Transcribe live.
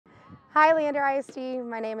Hi, Leander ISD.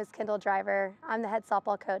 My name is Kendall Driver. I'm the head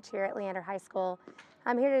softball coach here at Leander High School.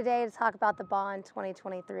 I'm here today to talk about the Bond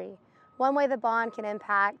 2023. One way the Bond can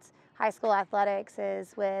impact high school athletics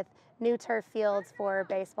is with new turf fields for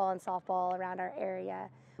baseball and softball around our area.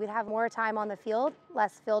 We'd have more time on the field,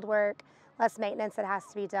 less field work, less maintenance that has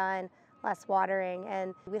to be done, less watering,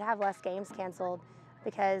 and we'd have less games canceled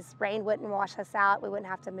because rain wouldn't wash us out. We wouldn't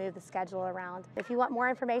have to move the schedule around. If you want more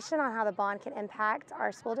information on how the Bond can impact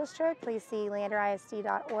our school district, please see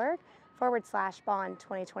leanderisd.org/Bond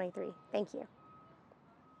 2023. Thank you.